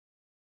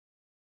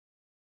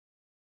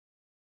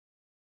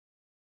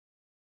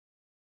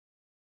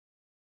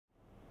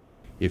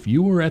If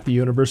you were at the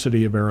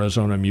University of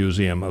Arizona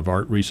Museum of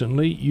Art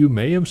recently, you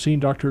may have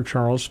seen Dr.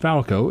 Charles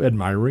Falco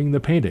admiring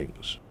the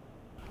paintings,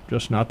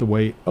 just not the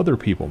way other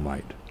people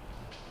might.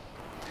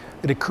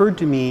 It occurred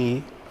to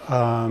me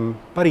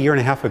about a year and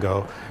a half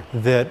ago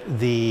that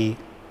the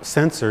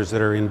sensors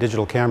that are in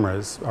digital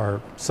cameras are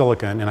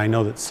silicon, and I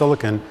know that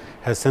silicon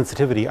has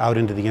sensitivity out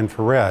into the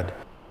infrared.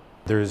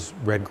 There's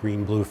red,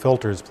 green, blue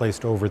filters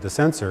placed over the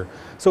sensor.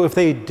 So if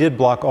they did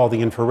block all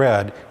the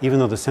infrared, even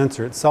though the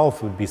sensor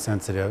itself would be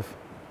sensitive,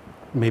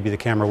 maybe the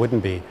camera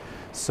wouldn't be.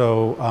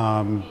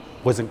 So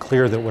wasn't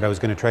clear that what I was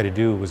going to try to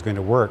do was going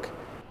to work.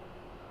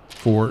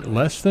 For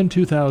less than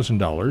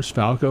 $2,000,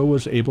 Falco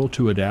was able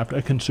to adapt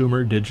a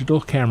consumer digital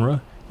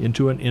camera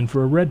into an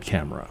infrared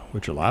camera,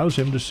 which allows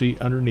him to see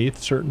underneath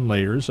certain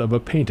layers of a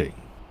painting.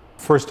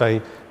 First, I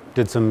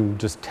did some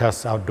just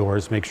tests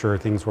outdoors, make sure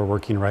things were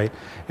working right.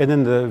 And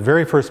then the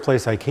very first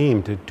place I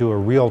came to do a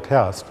real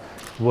test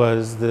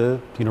was the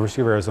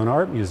University of Arizona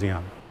Art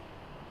Museum.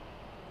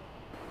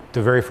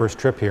 The very first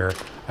trip here,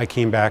 I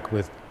came back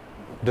with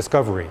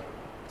discovery,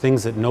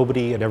 things that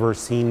nobody had ever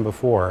seen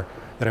before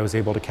that I was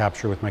able to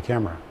capture with my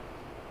camera.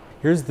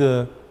 Here's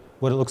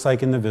what it looks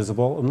like in the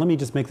visible, and let me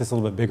just make this a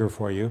little bit bigger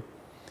for you.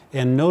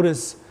 And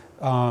notice,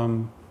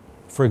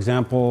 for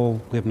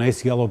example, we have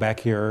nice yellow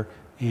back here,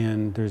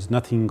 and there's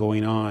nothing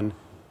going on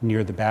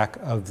near the back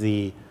of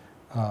the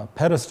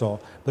pedestal.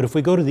 But if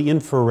we go to the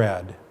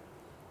infrared,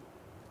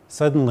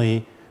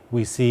 suddenly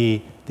we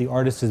see the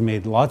artist has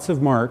made lots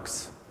of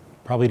marks,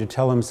 probably to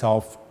tell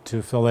himself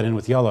to fill that in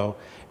with yellow,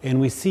 and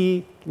we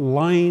see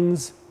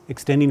lines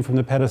extending from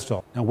the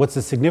pedestal. Now, what's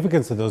the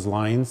significance of those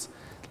lines?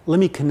 Let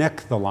me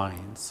connect the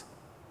lines.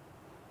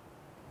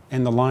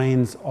 And the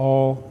lines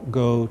all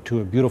go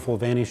to a beautiful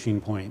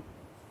vanishing point.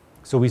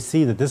 So we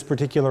see that this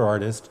particular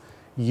artist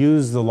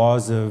used the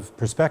laws of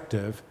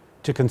perspective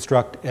to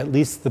construct at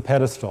least the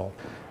pedestal.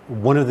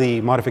 One of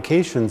the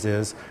modifications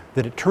is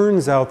that it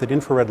turns out that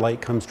infrared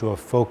light comes to a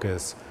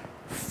focus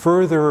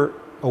further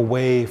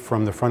away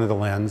from the front of the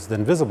lens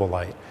than visible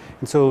light.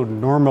 And so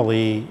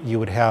normally you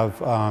would have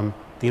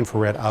the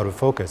infrared out of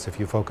focus if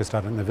you focused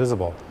on it in the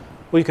visible.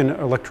 Well, you can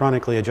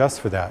electronically adjust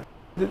for that.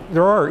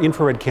 There are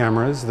infrared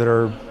cameras that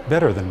are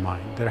better than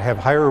mine, that have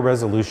higher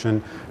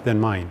resolution than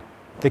mine.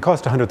 They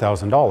cost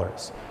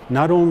 $100,000.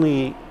 Not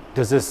only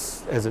does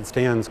this, as it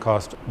stands,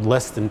 cost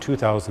less than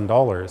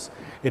 $2,000,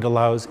 it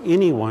allows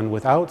anyone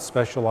without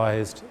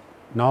specialized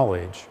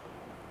knowledge,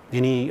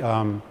 any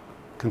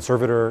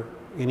conservator,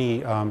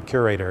 any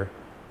curator,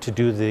 to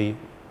do the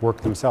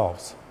work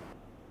themselves.